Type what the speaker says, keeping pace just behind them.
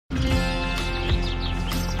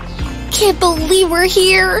can't believe we're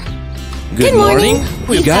here. Good morning.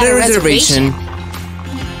 We've got a reservation.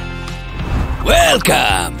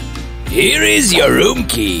 Welcome. Here is your room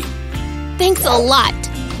key. Thanks a lot.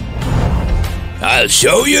 I'll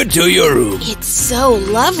show you to your room. It's so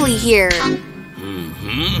lovely here.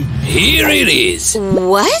 Here it is.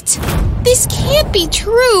 What? This can't be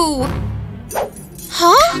true.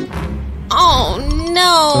 Huh? Oh,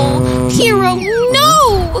 no. Hero,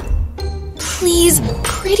 no! Please,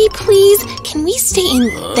 pretty please, can we stay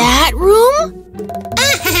in that room?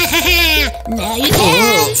 No, you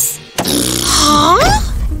can't. Huh?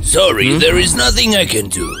 Sorry, there is nothing I can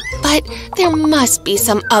do. But there must be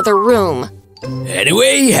some other room.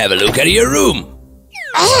 Anyway, have a look at your room.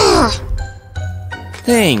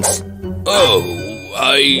 Thanks. Oh,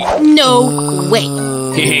 No way.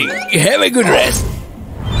 Have a good rest.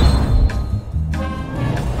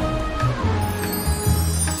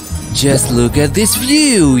 Just look at this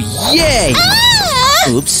view. Yay!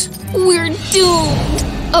 Oops. We're doomed.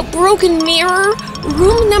 A broken mirror?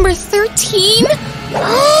 Room number 13?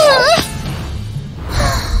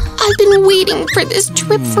 I've been waiting for this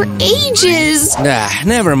trip for ages.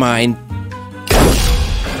 Never mind.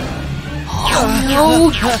 Oh no,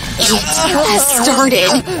 it has started.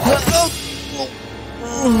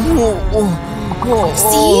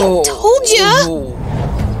 See? Told ya.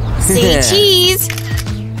 Say cheese.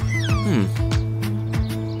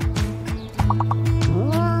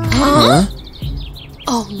 Huh?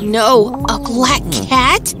 Oh no, a black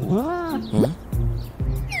cat?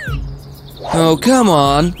 Oh, come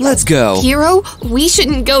on. Let's go. Hero, we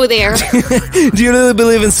shouldn't go there. Do you really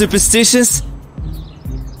believe in superstitions?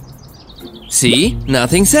 See?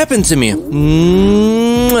 Nothing's happened to me.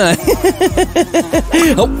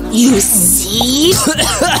 Oh. You see?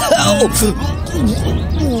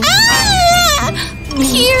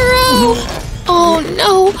 Hero! Oh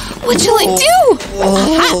no, what shall I do?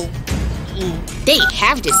 Aha. They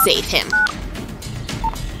have to save him.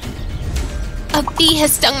 A bee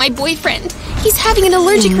has stung my boyfriend. He's having an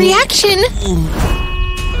allergic reaction.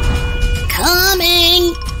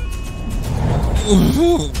 Coming.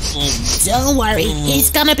 Don't worry, he's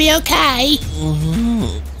gonna be okay.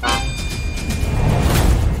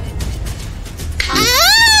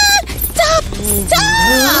 Stop!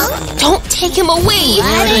 Stop! Don't take him away!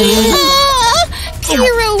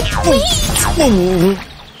 Hero, wait!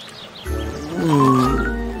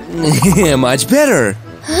 Much better.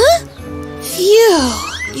 Huh? Phew,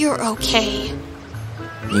 you're okay.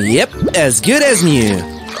 Yep, as good as new.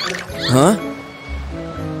 Huh?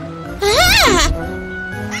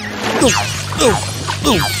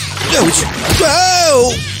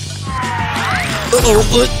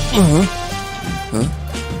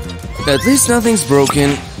 At least nothing's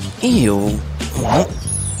broken. Ew.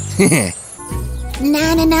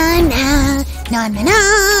 Na na na na na na na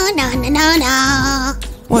na na na na.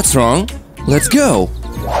 What's wrong? Let's go.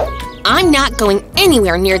 I'm not going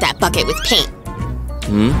anywhere near that bucket with paint.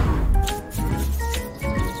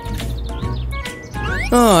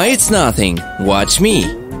 Oh, it's nothing. Watch me.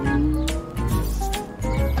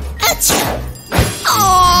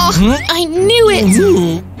 Oh, I knew it!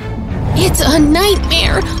 It's a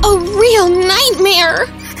nightmare! A real nightmare!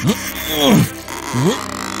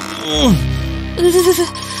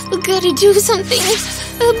 Gotta do something.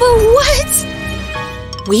 But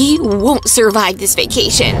what? We won't survive this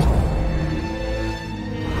vacation.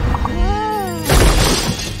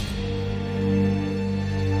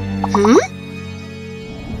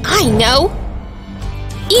 I know.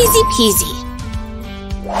 Easy peasy.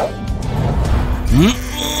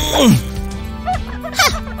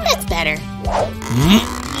 That's better.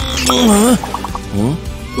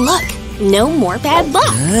 Look, no more bad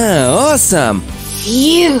luck. Awesome.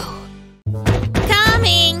 Phew.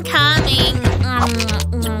 Coming.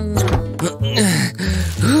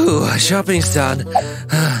 Ooh, shopping's done.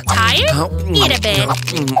 Tired? Eat a bit.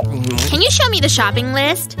 Can you show me the shopping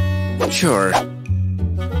list? Sure.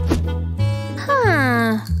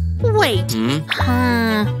 Wait.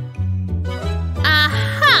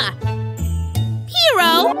 Aha!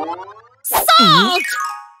 Hero! Salt!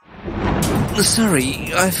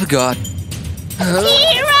 Sorry, I forgot.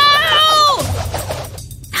 Hero!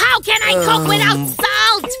 How can I cook without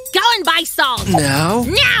salt? Go and buy salt! Now?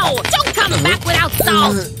 Now! Don't come back without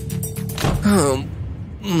salt!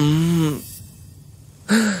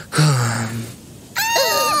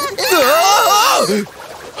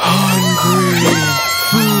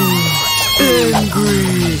 Angry.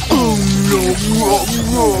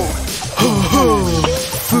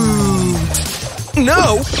 Food.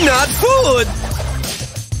 No, not food.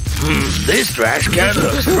 This trash can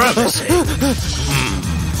looks promising.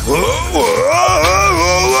 Whoa.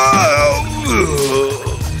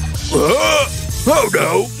 Oh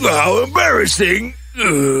no, how embarrassing.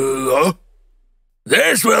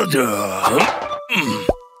 This will do.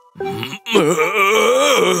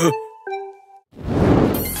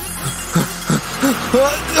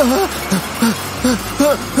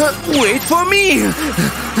 Wait for me!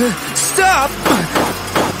 Stop!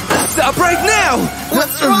 Stop right now!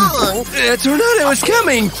 What's wrong? A tornado is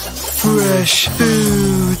coming! Fresh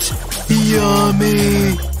food!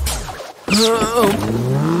 Yummy!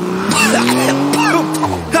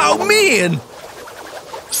 How mean!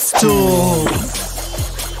 Stop!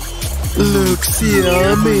 Looks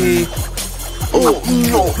yummy! Oh,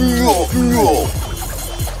 no, no, no.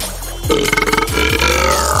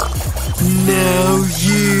 Now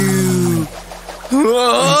you!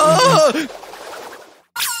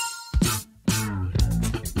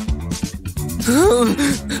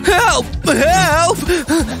 Help! Help!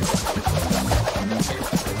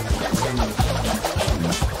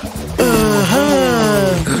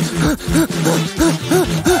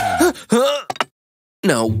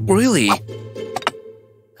 No, really.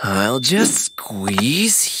 I'll just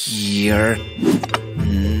squeeze here.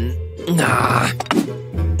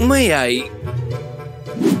 May I?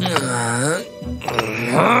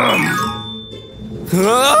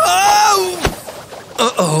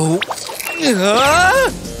 Uh-oh.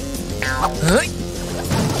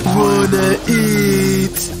 Wanna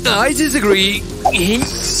eat? I disagree.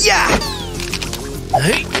 Yeah.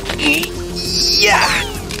 Yeah.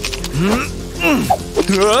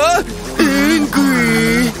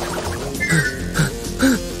 Angry.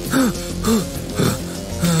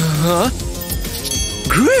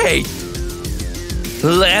 Great.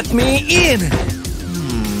 Let me in.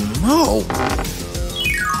 Oh.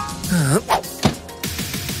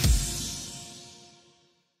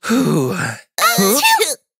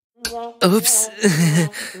 Oops.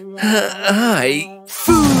 Hi.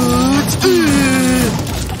 Food.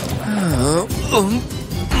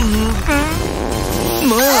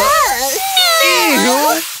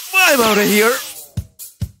 Ew. I'm out of here.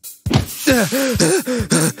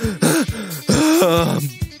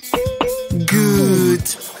 Good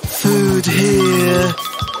food here.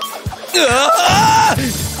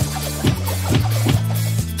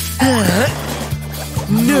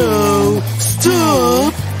 No,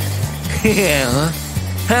 stop! Ha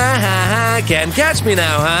ha ha! Can't catch me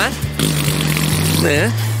now, huh?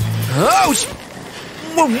 Ouch!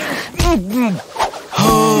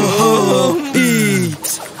 Oh,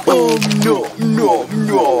 eat! Oh, no, no,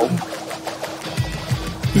 no!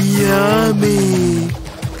 Yummy!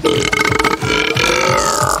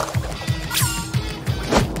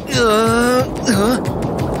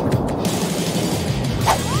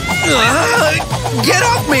 Get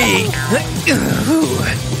off me!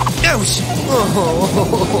 Ouch!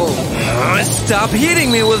 Stop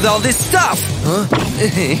hitting me with all this stuff!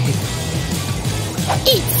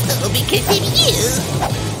 It's all because of you.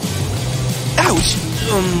 Ouch!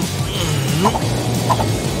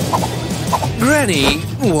 Granny,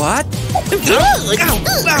 what?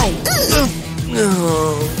 Ow!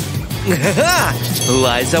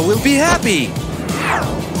 Liza will be happy!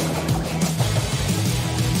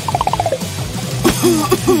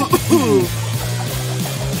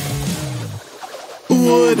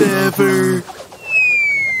 Whatever.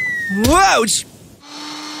 Ouch!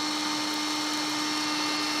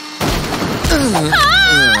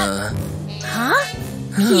 Huh?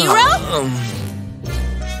 Hero?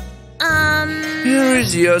 Here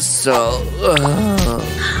is your soul.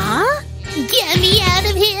 Huh? Get me out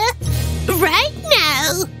of here right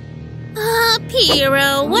now.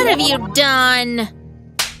 Piero, what have you done?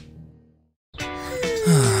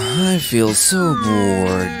 I feel so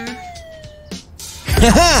bored.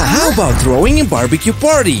 Haha! How about throwing a barbecue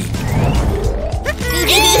party?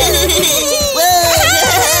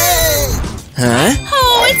 Huh?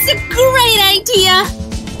 Oh, it's a great idea!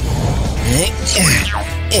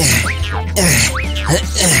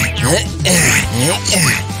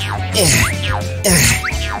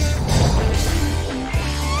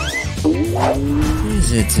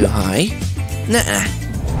 Is it too high? Nuh-uh.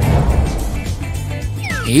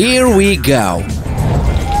 Here we go.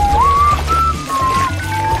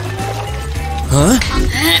 Huh?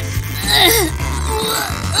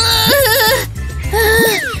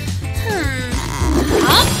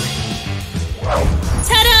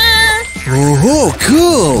 Ta-da! Oh,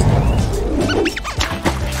 cool!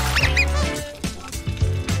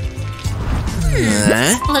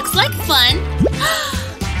 Huh? Looks like fun.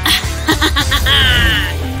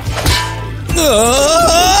 Oh!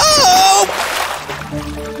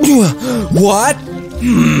 What?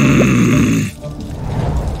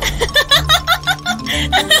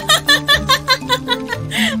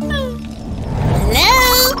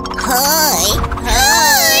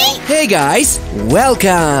 Hi. Hey guys,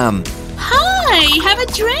 welcome! Hi, have a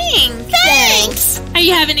drink. Thanks. Are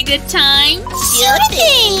you having a good time? Sure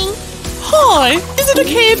thing. Hi, is it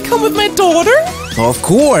okay if I come with my daughter? Of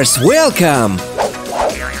course, welcome!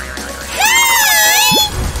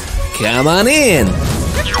 Come on in!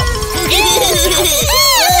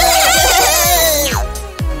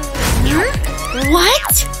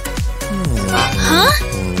 What? Huh?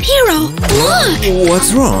 Hero, look!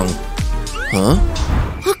 What's wrong? Huh?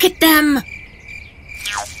 Look at them!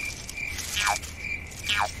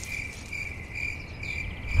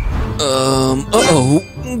 Uh-oh.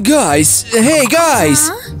 Guys, hey guys!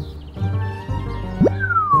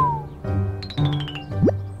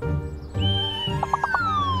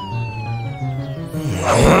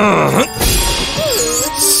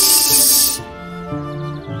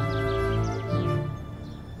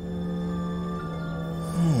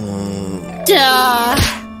 Duh!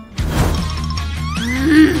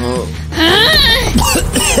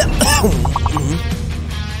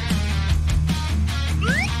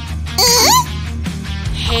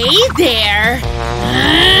 Hey there!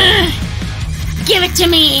 Give it to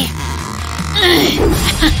me!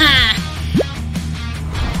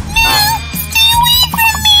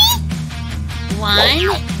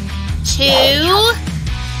 One, two.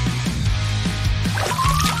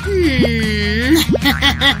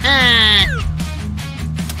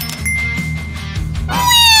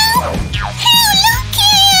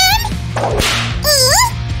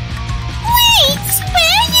 Wait, where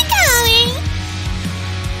are you going?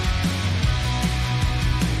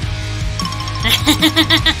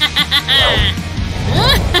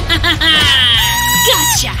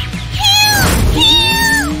 Gotcha!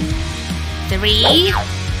 3,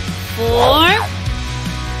 4.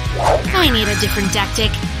 I need a different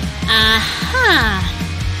tactic.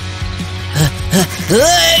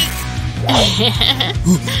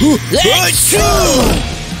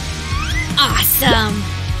 Awesome!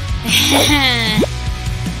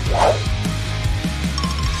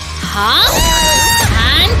 Huh?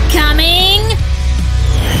 I'm coming!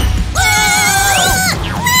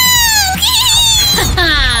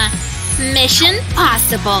 Mission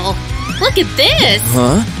possible! Look at this!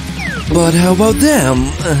 Huh? But how about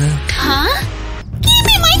them? Huh? Give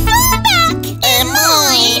me my phone back! And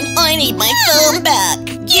mine! I need my phone back!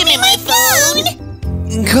 Give me my phone!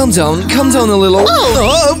 Calm down a little.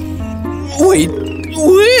 Oh. Wait!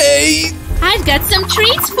 I've got some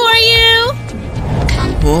treats for you!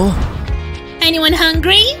 Huh? Anyone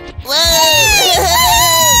hungry? Whoa!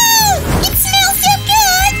 It smells so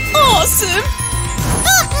good! Awesome!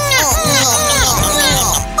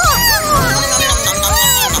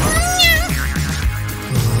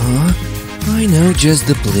 I know just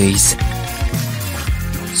the place.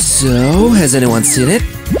 So, has anyone seen it?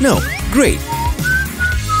 No. Great.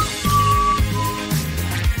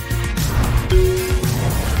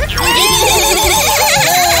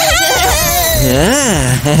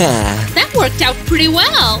 That worked out pretty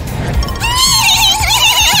well.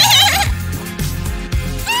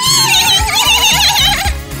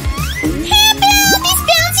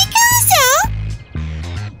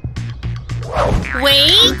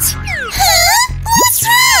 Wait! Huh? What's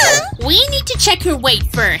wrong? We need to check your weight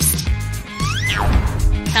first.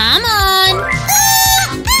 Come on!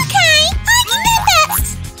 Okay, I can do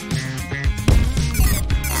this!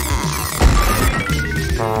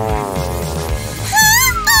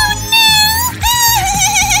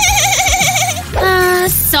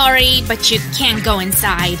 Sorry, but you can't go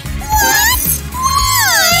inside. What?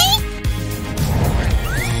 Why?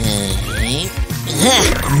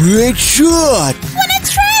 Great shot! Wanna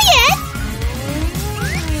try it?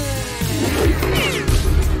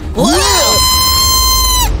 Whoa!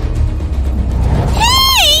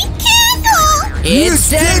 Hey, careful! It's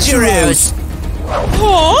dangerous!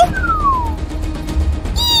 Huh?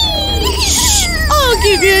 I'll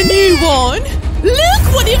give you a new one! Look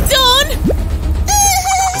what you've done!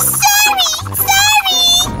 Sorry!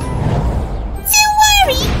 Don't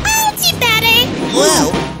worry, I'll do better! Wow!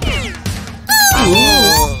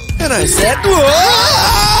 And I said,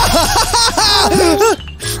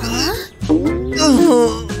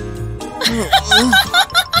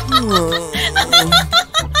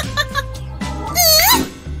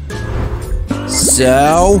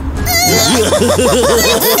 So?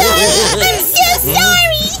 I'm so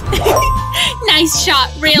sorry! Nice shot,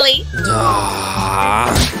 really.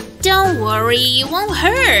 Don't worry, you won't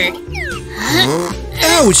hurt.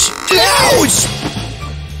 Ouch! Ouch!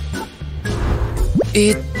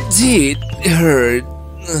 It did hurt.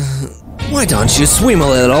 Why don't you swim a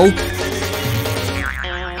little?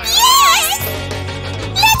 Yes!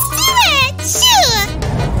 Let's do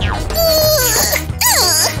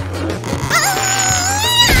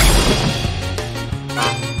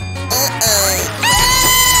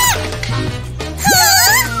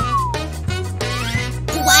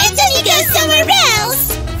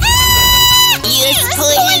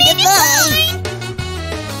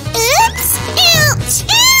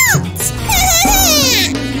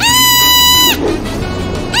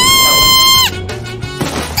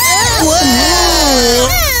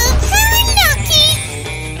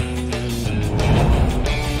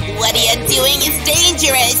doing is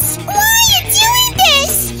dangerous. Why are you doing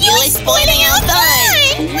this? You're spoiling our fun.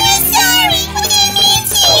 We're sorry. We didn't mean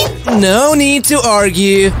to. No need to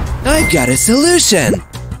argue. I've got a solution.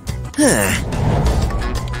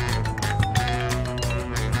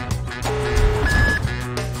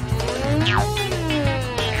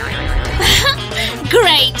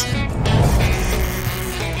 Great!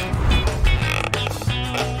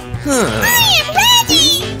 I am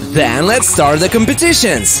ready. Then let's start the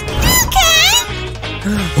competitions.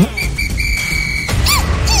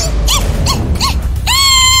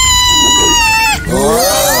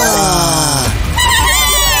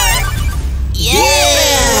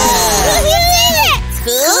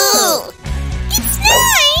 Cool. It's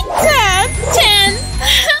 9,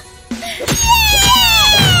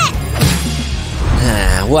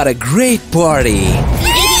 10. What a great party.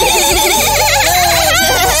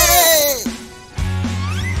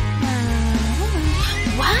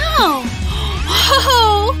 Wow!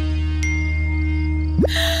 Whoa!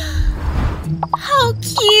 How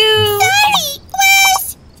cute! Sorry,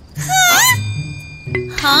 was.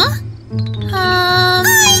 Huh? I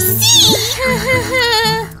see.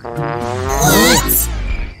 What?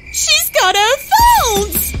 She's got our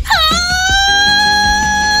phones!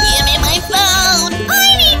 Give me my phone. I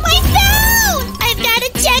need my phone. I've got to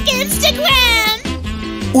check Instagram.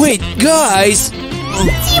 Wait, guys. Do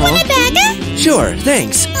you want a bagger? Sure,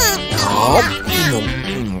 thanks.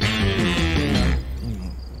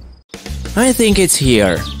 I think it's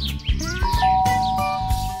here.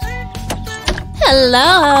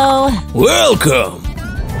 Hello. Welcome.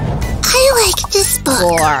 I like this book.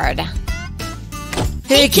 Bored.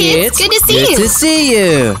 Hey, kids. Good to see Good you. to see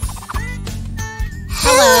you.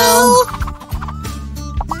 Hello.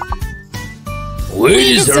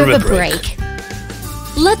 We deserve a break.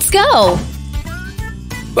 Let's go.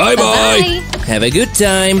 Bye-bye. Have a good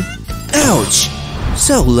time. Ouch.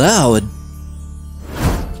 So loud.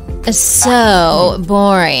 So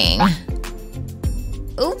boring.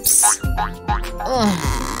 Oops. Ugh,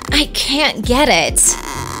 I can't get it.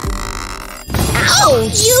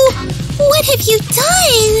 Ouch! What have you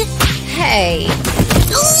done? Hey.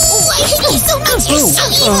 Oh, I hate you so much. You're so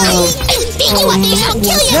evil. I'll beat you up and I'll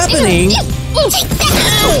kill What's you. happening? Take that.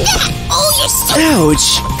 Oh, you're so. Ouch.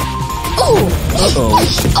 Oh. Uh-oh.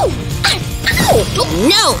 Oh. Ow.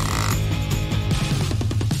 No.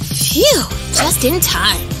 Phew. Just in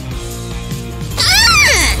time.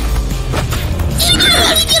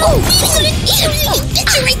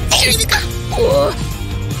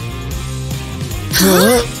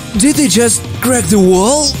 Huh? Did they just crack the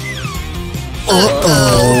wall?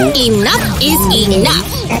 Uh-oh. Enough is enough.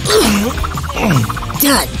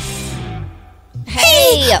 Done.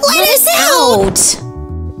 Hey, let us out.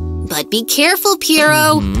 But be careful,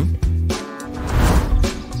 Piero.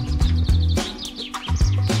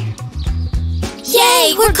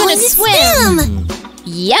 Yay, we're going to swim.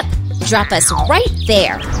 Yep, drop us right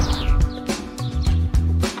there.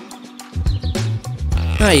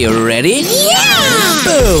 Are you ready? Yeah!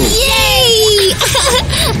 Boom! Yay!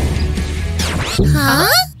 Huh?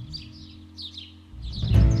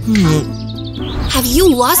 Have you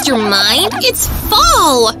lost your mind? It's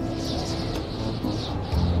fall.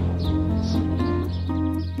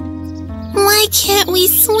 Why can't we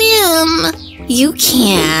swim? You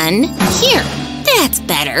can. Here, that's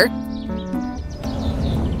better.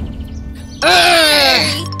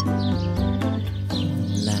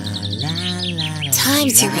 Time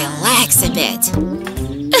to relax a bit.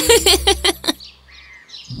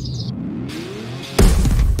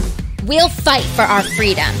 We'll fight for our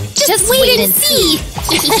freedom. Just wait and see.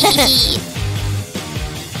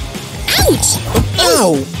 Ouch!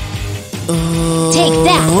 Ow! Take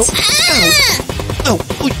that. Ow!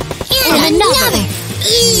 And another.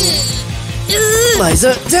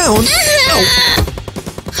 Liza, down! Ow!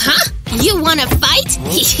 Huh? You wanna fight?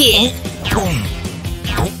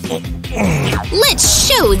 Let's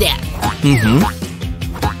show them.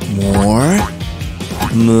 More.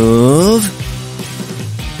 Move.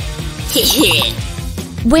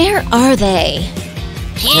 Where are they?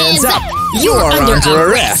 Hands up! You are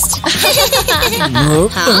under arrest!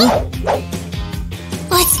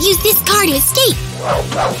 Let's use this car to escape.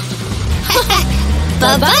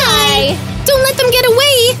 Bye-bye! Don't let them get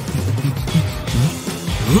away!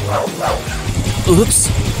 Oops.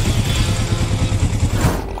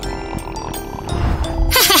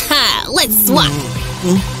 Ha! Let's swap!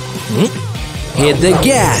 Hit the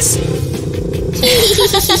gas!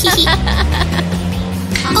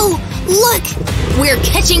 Oh, look! We're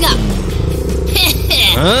catching up!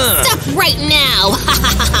 Stop right now!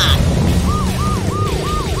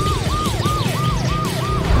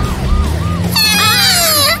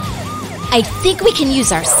 I think we can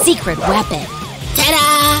use our secret weapon.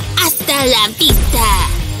 Ta-da! Hasta la vista!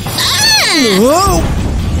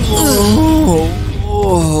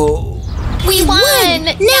 We won!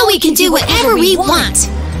 Now we can do whatever we want!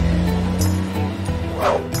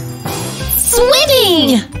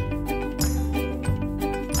 Swimming!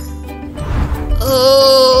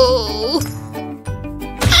 Oh!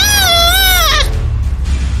 Ah!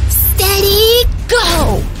 Steady,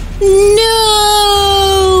 go! No!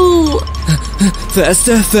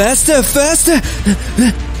 Faster, faster, faster!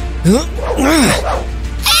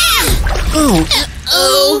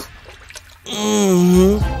 Oh!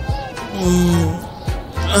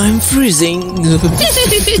 I'm freezing.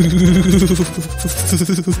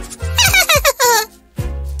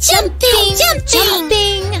 Jumping!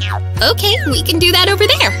 Jumping! Okay, we can do that over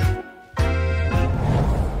there.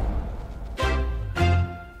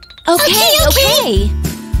 Okay.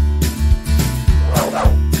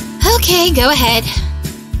 Okay, go ahead.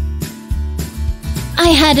 I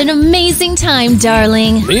had an amazing time,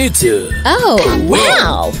 darling. Me too. Oh,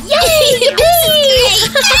 wow! Yay!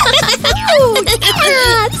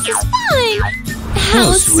 Yeah, this is fun!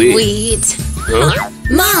 How sweet. sweet. Huh?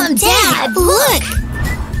 Mom, Dad, look!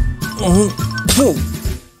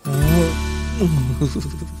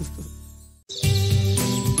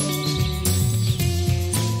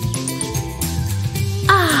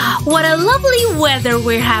 Ah, what a lovely weather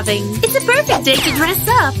we're having. It's a perfect day to dress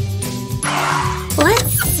up.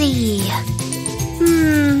 Let's see.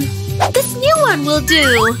 This new one will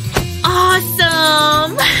do.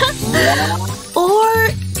 Awesome!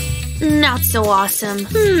 Or not so awesome.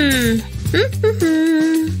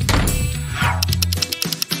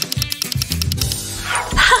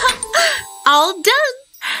 All done!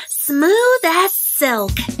 Smooth as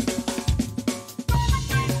silk.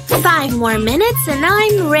 5 more minutes and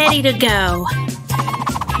I'm ready to go.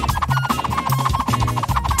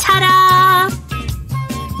 Ta-da!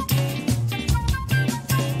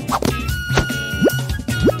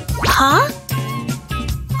 Huh?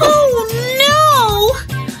 Oh no!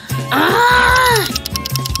 Ah!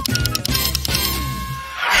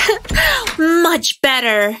 Much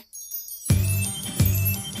better.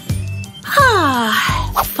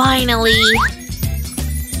 Ah, finally.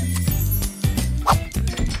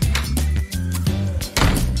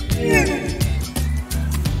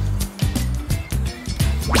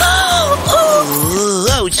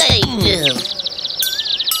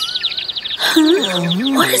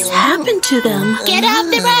 What has happened to them? Get off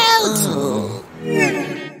the road!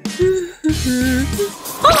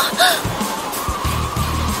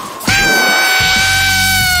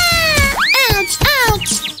 Ouch!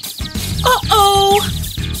 Ouch! Uh-oh!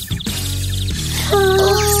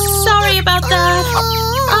 Sorry about that.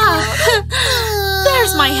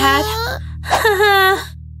 There's my hat.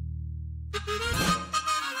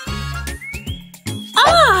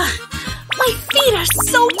 My feet are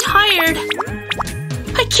so tired.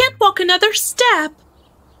 I can't walk another step.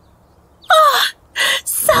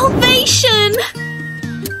 Salvation!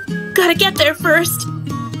 Gotta get there first.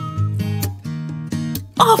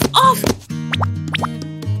 Off!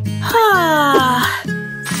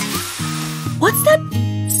 What's that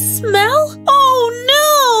smell? Oh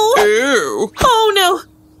no! Ew. Oh no!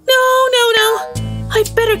 No! I'd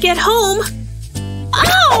better get home.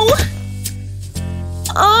 Ow!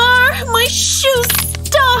 My shoe's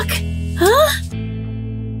stuck! Huh?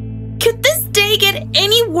 Could this day get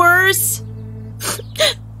any worse?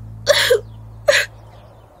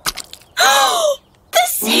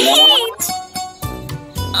 This heat!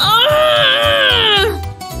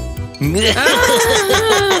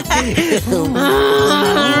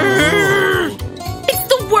 It's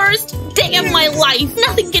the worst day of my life.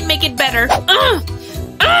 Nothing can make it better.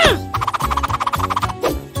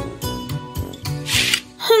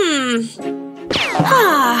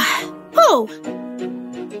 Oh.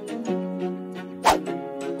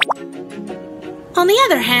 On the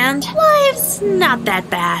other hand, life's not that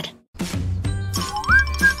bad.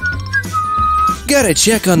 Gotta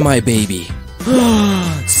check on my baby.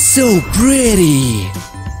 So pretty.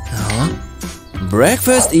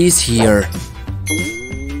 Breakfast is here.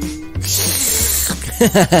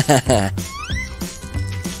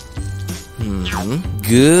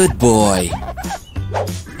 Good boy.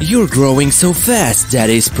 You're growing so fast,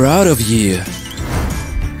 Daddy's proud of you.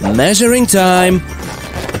 Measuring time.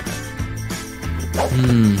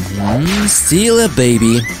 Still a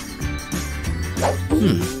baby.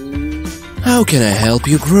 How can I help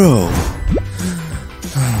you grow?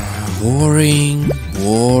 Worrying.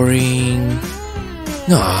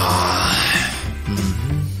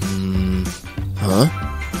 Huh?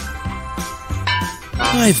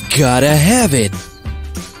 I've gotta have it.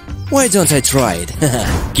 Why don't I try it?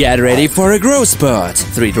 Get ready for a growth spot.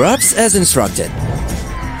 3 drops as instructed.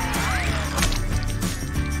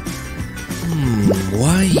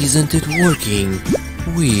 Why isn't it working?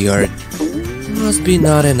 Weird. Must be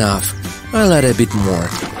not enough. I'll add a bit more.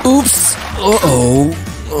 Oops! Uh-oh.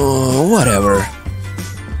 Whatever.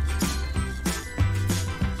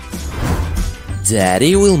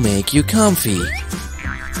 Daddy will make you comfy.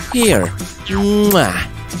 Here. Mwah.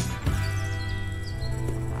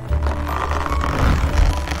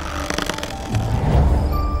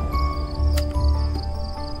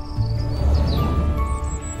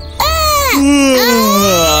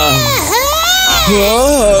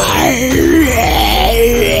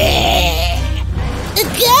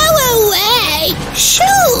 Go away!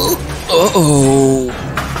 Shoo! Uh-oh.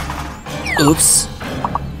 Oops.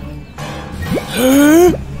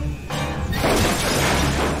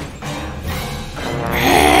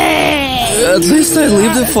 At least I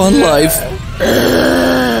lived a fun life.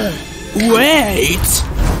 Wait!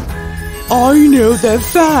 I know their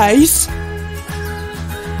face!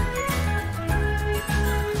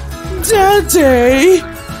 Daddy!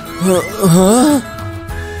 Huh?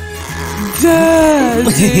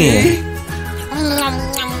 Daddy!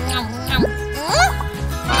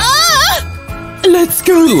 Let's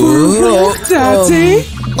go for a walk, Daddy!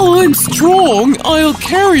 I'm strong, I'll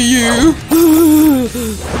carry you!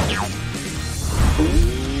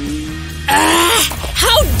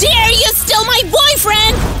 How dare you steal my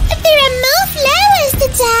boyfriend! There are more flowers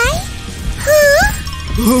today. Huh?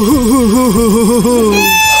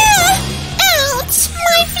 Ouch!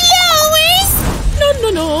 My flowers!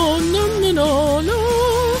 No.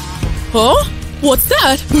 Huh? What's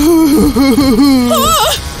that?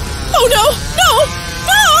 Oh no!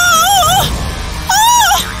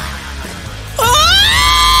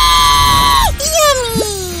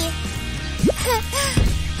 Yummy!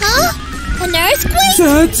 Huh? An earthquake?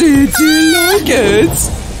 Daddy, do you like it?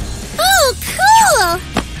 Oh, cool!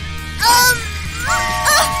 Hot!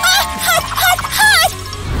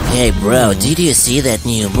 Hey bro, did you see that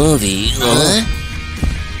new movie? Huh?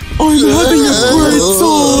 I'm having a great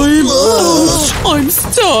time! I'm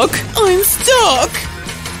stuck!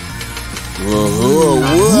 Whoa,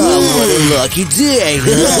 what a lucky day!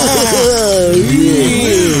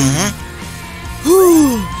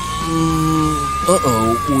 Uh-oh,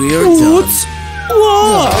 we're done. What?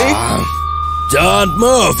 Why? Don't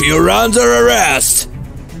move, you're under arrest.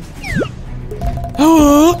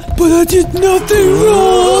 But I did nothing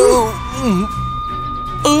wrong!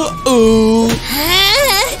 Uh-oh!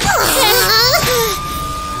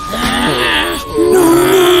 No!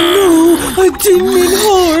 I didn't mean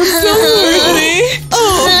harm! Don't hurt me!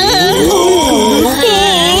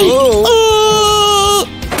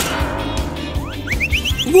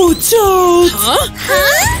 Watch out!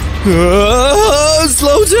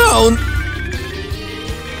 Slow down!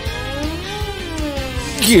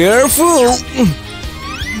 Careful!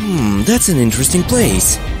 That's an interesting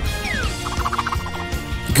place.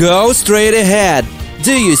 Go straight ahead.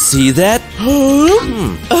 Do you see that?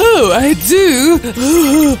 Oh, I do!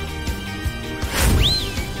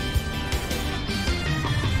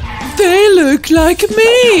 They look like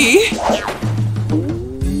me!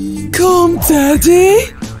 Come, Daddy!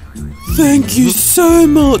 Thank you so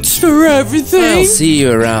much for everything! I'll see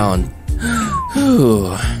you around.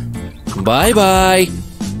 Bye-bye.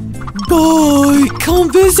 Bye! Come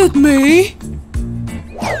visit me!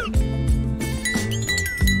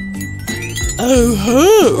 Oh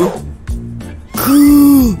ho!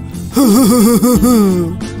 Cool!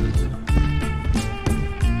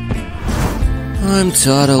 I'm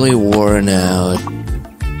totally worn out.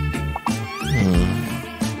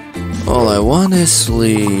 All I want is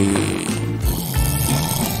sleep.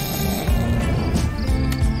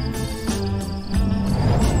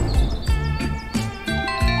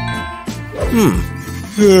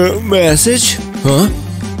 Message? Huh?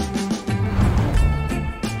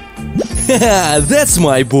 That's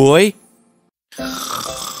my boy.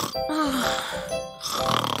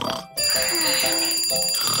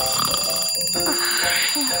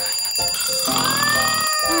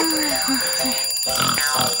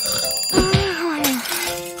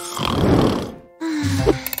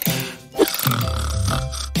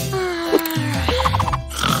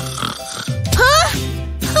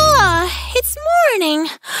 It's morning.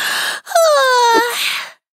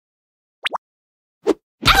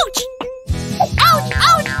 Ouch! Ouch!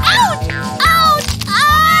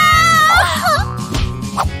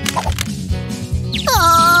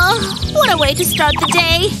 Oh, what a way to start the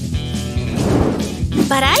day.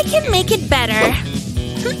 But I can make it better.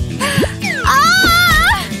 Ah!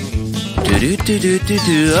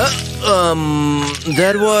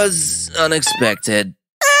 That was unexpected.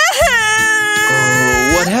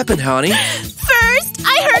 What happened, honey? First,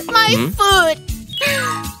 I hurt my foot.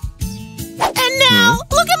 And now,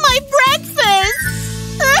 look at my breakfast.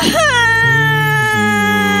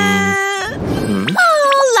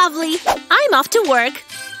 Oh, lovely. I'm off to work.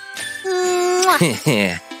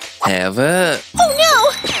 Mwah. Have a... Oh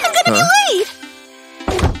no! I'm gonna be late!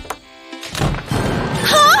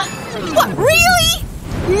 Huh? What, really?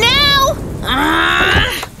 Now?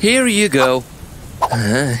 Here you go.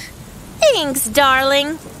 Thanks,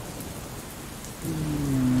 darling.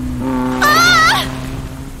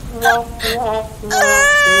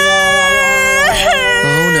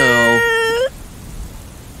 Oh no.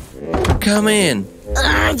 Come in.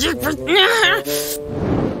 At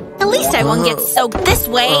least I won't get soaked this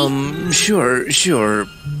way. Sure.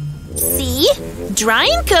 See? Dry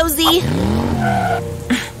and cozy.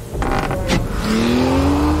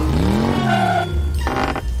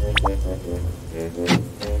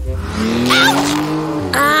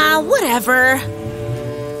 Whatever.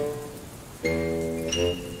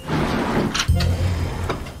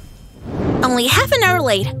 Only half an hour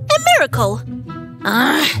late. A miracle.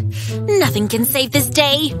 Nothing can save this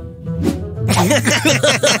day.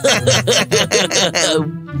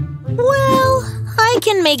 Well, I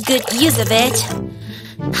can make good use of it.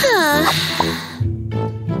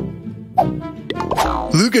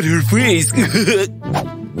 Look at her face.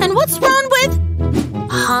 And what's wrong with...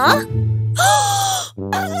 Huh?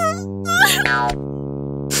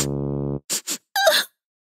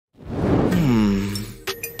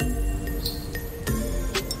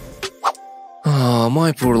 Oh,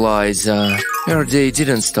 my poor Liza. Her day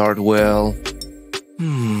didn't start well.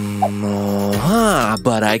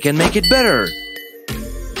 But I can make it better.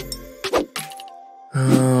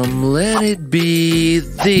 Let it be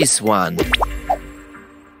this one.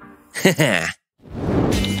 I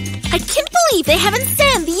can't believe they haven't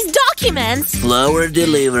sent these documents. Flower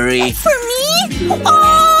delivery. For me?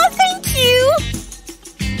 Oh, thank you.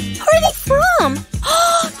 Who are they from?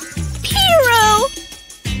 Piero.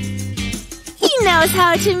 He knows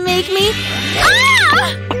how to make me...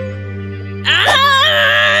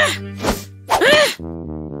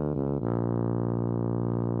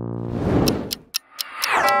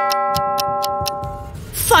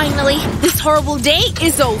 Finally, this horrible day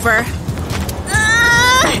is over.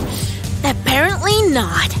 Apparently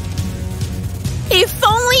not. If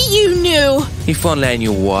only you knew. If only I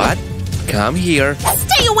knew what? Come here.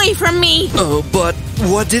 Stay away from me. Oh, but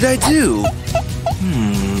what did I do?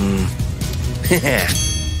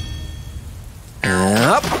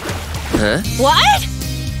 Up. Huh? What?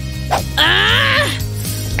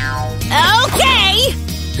 Okay.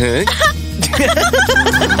 Huh?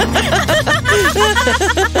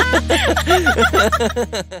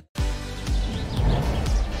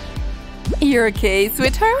 You're okay,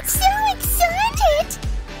 sweetheart? So excited!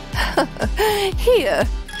 Here,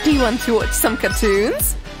 do you want to watch some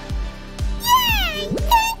cartoons? Yay!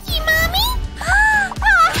 Thank you, Mommy!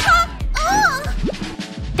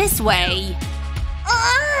 This way.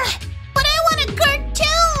 But I wanted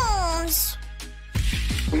cartoons!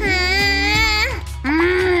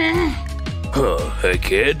 Hey,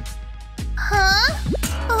 kid. Huh?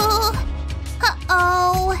 Oh.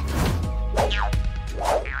 Uh-oh.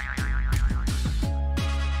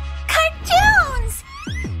 Cartoons!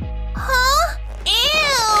 Huh?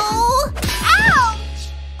 Ew!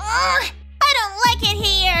 Ouch! I don't like it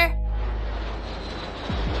here.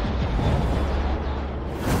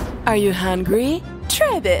 Are you hungry?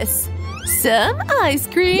 Try this. Some ice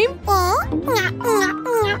cream.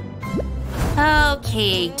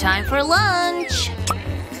 Okay, time for lunch.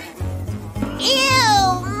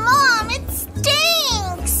 Ew, Mom, it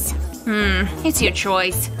stinks. It's your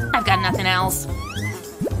choice. I've got nothing else.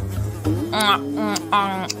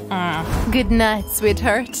 Good night,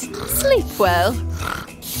 sweetheart. Sleep well.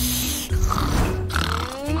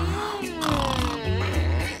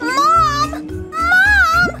 Mom!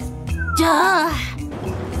 Duh.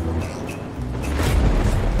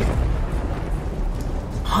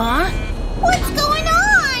 Huh? What's going on?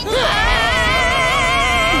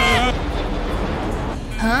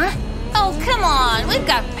 Huh? Oh, come on. We've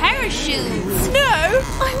got parachutes. No,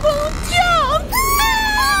 I won't jump.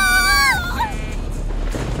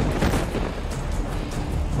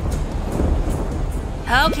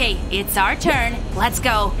 Okay, it's our turn. Let's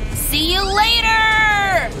go. See you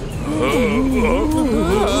later!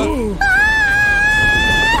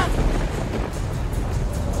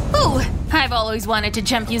 Ooh, I've always wanted to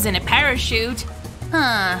jump using a parachute.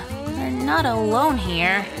 Huh, they're not alone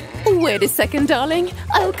here. Wait a second, darling.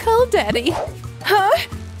 I'll call Daddy. Huh?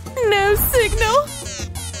 No signal?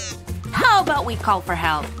 How about we call for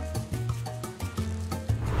help?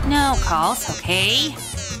 No calls, okay?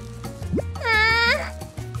 Mom,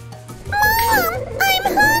 I'm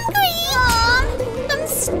hungry! Mom, I'm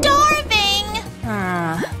starving!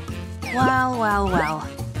 Well.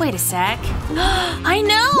 Wait a sec. I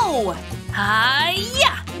know!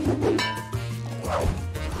 Hi-ya!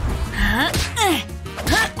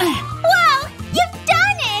 Wow, you've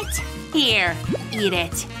done it! Here, eat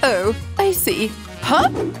it. Oh, I see. Huh?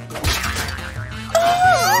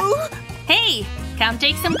 Oh! Hey, come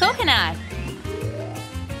take some coconut.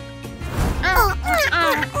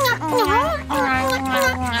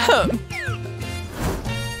 Huh.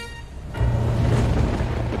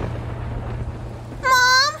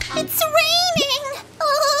 Mom, it's raining!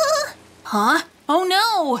 Huh? Oh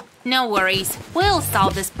no! No worries. We'll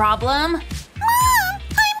solve this problem. Mom,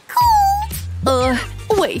 I'm cold!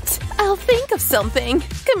 Wait. I'll think of something.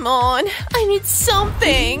 Come on. I need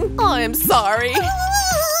something. I'm sorry.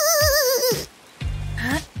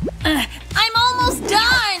 I'm almost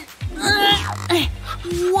done!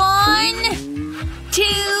 1, 2…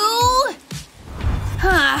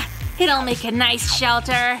 It'll make a nice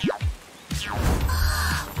shelter.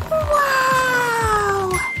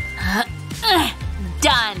 Wow!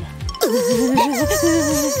 Done!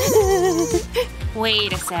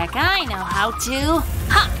 Wait a sec, I know how to.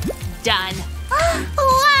 Ha! Done.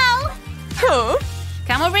 Wow! Huh?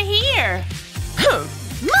 Come over here. Huh?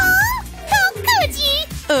 Mom, how could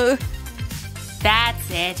you? That's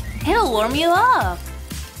it. It'll warm you up.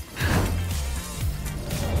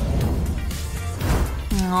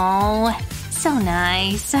 Oh, so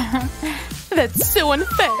nice. That's so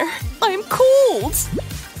unfair. I'm cold.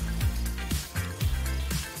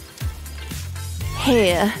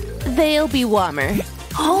 Here, they'll be warmer.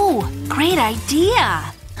 Oh, great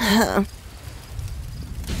idea.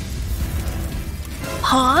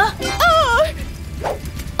 Huh?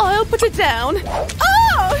 I'll put it down.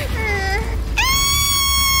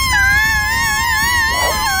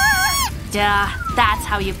 Duh, that's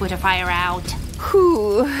how you put a fire out.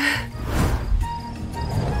 Whew.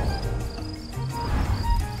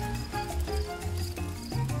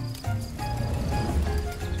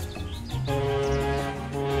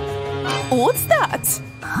 What's that?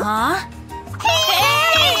 Huh?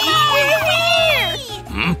 Hey! We're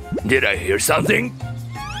here! Did I hear something?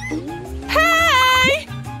 Hey!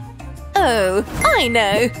 Oh, I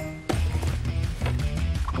know.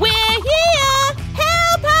 We're here!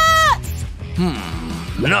 Help us!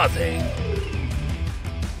 Nothing.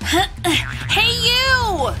 Hey,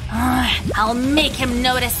 you! I'll make him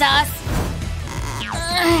notice us.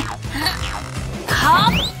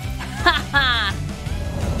 Hop! Ha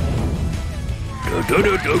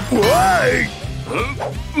Why?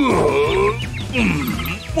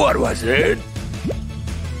 What was it?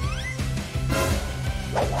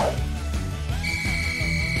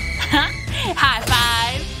 High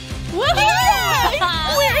five!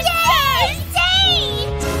 Woohoo! We're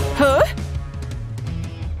Saved! Huh?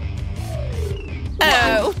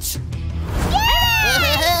 Ouch!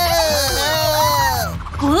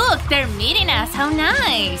 Look, they're meeting us. How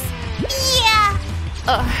nice! Yeah!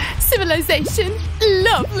 Civilization.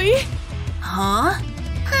 Lovely. Huh?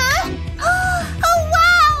 Huh? Oh,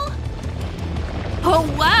 wow! Oh,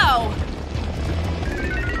 wow!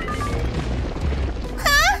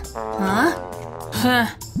 Huh? Huh?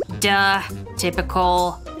 Duh.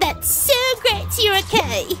 Typical. That's so great you're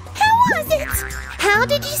okay. How was it? How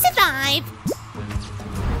did you survive?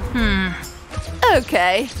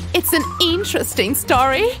 Okay, it's an interesting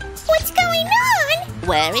story. What's going on?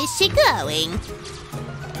 Where is she going?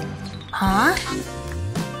 Huh?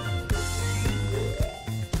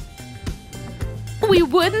 We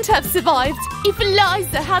wouldn't have survived if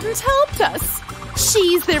Eliza hadn't helped us.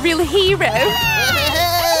 She's the real hero.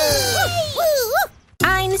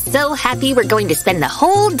 I'm so happy we're going to spend the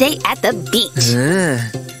whole day at the beach.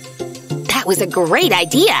 That was a great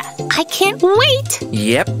idea. I can't wait.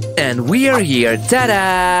 Yep, and we are here.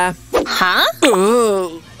 Ta-da! Huh?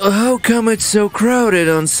 Oh, how come it's so crowded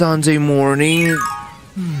on Sunday morning?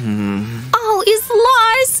 Oh, is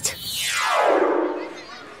lost.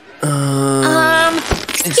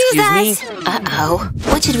 Excuse us. me? Uh-oh.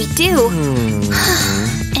 What should we do?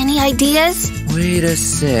 Any ideas? Wait a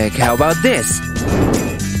sec, how about this?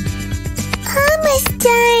 Almost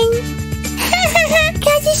done.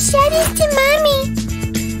 Can you show this to Mommy?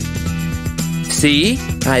 See?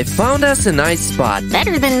 I found us a nice spot.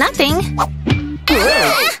 Better than nothing.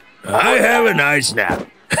 I have a nice nap.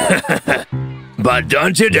 But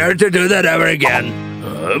don't you dare to do that ever again.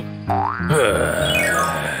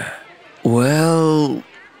 Well...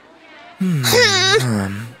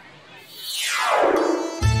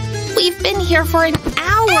 We've been here for an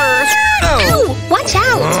hour. Ow! Watch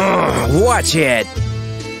out! Watch it!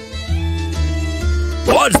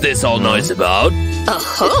 What's this all noise about?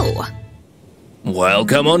 Oh-ho!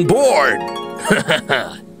 Welcome on board!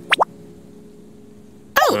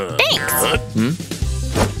 Oh, thanks!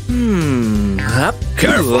 Up.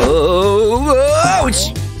 Careful! Oh,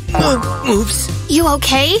 ouch! Oh, oops. You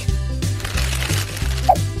okay?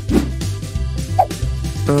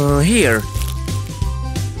 Here.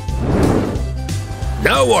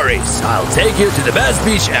 No worries, I'll take you to the best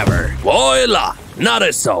beach ever. Voila! Not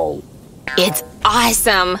a soul. It's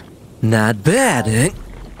awesome. Not bad, eh?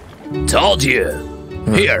 Told you.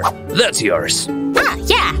 Here, that's yours. Ah,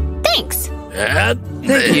 yeah, thanks. And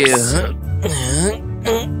Thank you. this.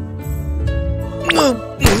 Oh,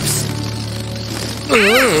 oops.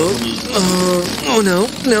 Oh no,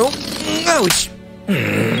 no. Ouch.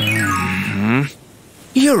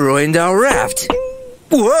 You ruined our raft.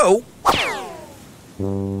 Whoa.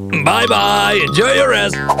 Bye-bye, enjoy your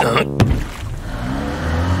rest.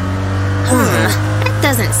 That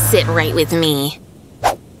doesn't sit right with me.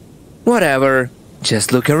 Whatever.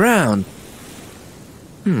 Just look around.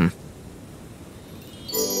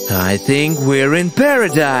 I think we're in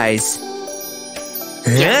paradise.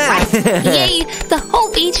 Yay, the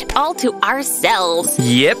whole beach all to ourselves.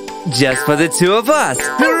 Yep, just for the two of us.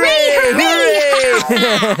 Hooray!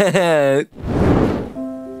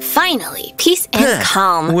 Finally, peace and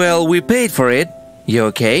calm. Well, we paid for it. You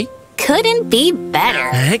okay? Couldn't be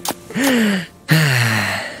better.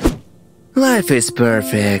 Life is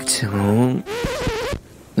perfect. Oh.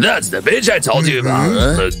 That's the beach I told you about.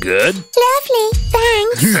 Look good? Lovely,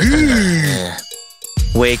 thanks.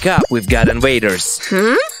 Wake up, we've got invaders.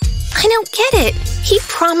 I don't get it. He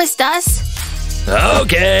promised us.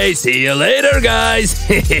 Okay, see you later, guys.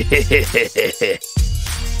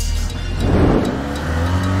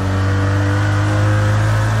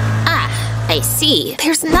 I see.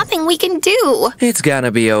 There's nothing we can do. It's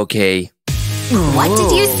gonna be okay. What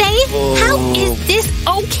did you say? How is this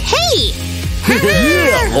okay?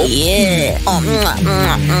 Yeah.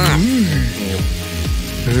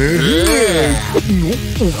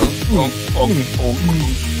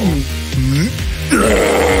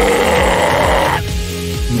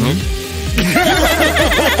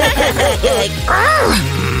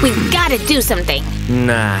 We've got to do something.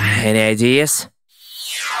 Nah, any ideas?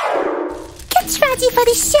 Get ready for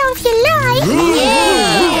the show if you like.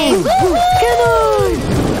 Yay! Come on!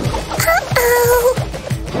 Uh-oh.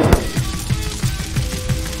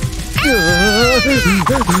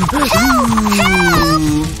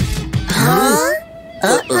 Huh?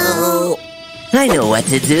 Uh-oh. I know what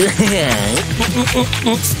to do.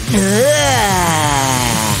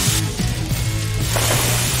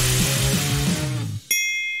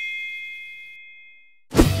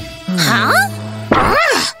 Huh?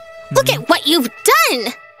 Look at what you've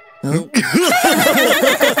done!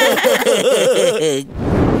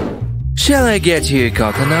 Shall I get you a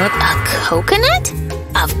coconut? A coconut?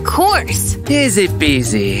 Of course. Easy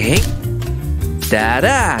peasy.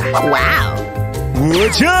 Ta-da! Wow.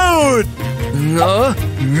 Watch out! No.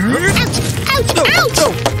 Ouch! Ouch! Ouch!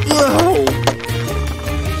 Oh.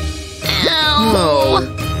 Ow!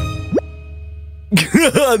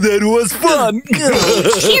 That was fun!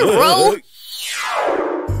 Hero!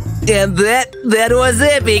 And that was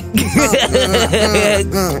epic!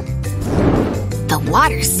 The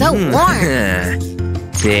water's so warm.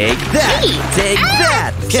 Take that! Hey! Take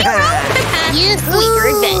that! You sweet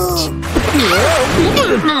revenge.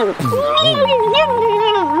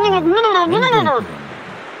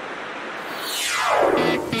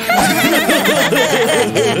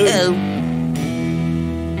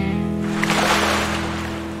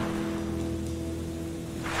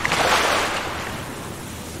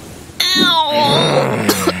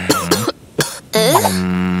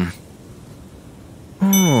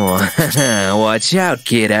 Oh, watch out,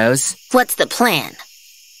 kiddos. What's the plan?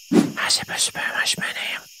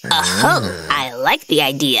 Oh, I like the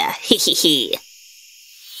idea. Hee.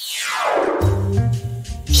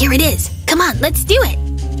 Here it is. Come on, let's do it.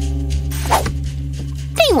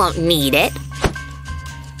 They won't need it.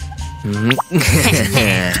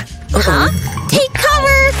 Huh? Take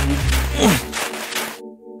cover!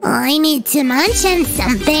 I need to munch on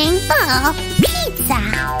something. Oh, pizza.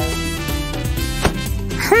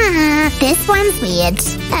 This one's weird.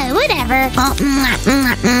 Oh, whatever. Oh,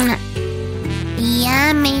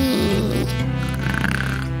 yummy.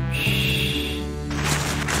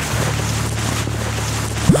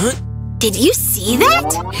 Did you see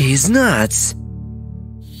that? He's nuts.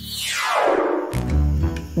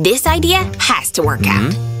 This idea has to work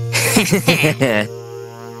out.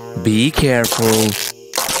 Be careful.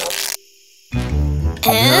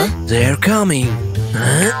 They're coming.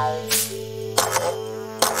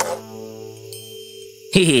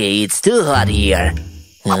 Hey, it's too hot here.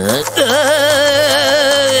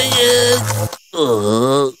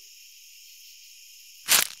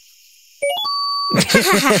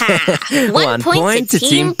 One point to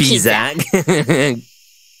Team Pizza.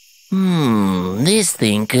 This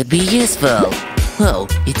thing could be useful. Oh,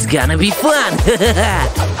 it's gonna be fun.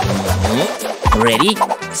 Ready,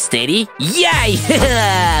 steady, yay!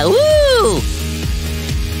 Woo!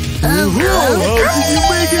 How did you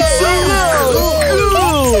make it so loud?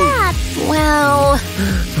 Well,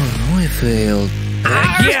 We failed.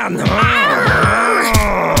 Again!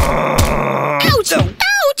 ouch!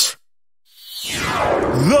 Ouch!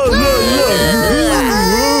 La, la,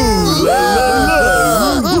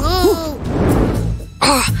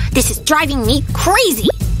 Oh, this is driving me crazy.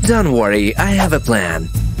 Don't worry, I have a plan.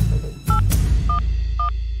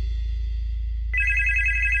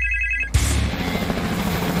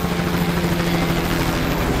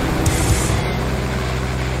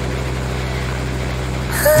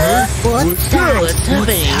 What's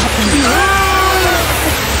happening?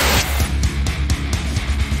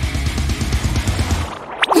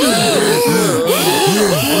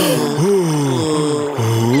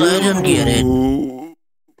 I don't get it.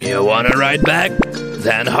 You wanna ride back?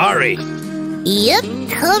 Then hurry. Yep,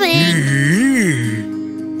 coming.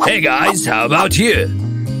 Hey guys, how about you?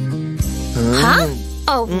 Huh?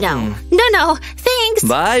 Oh, no. No, thanks.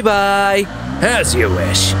 Bye-bye. As you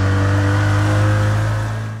wish.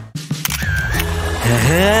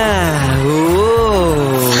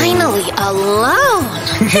 Whoa. Finally alone.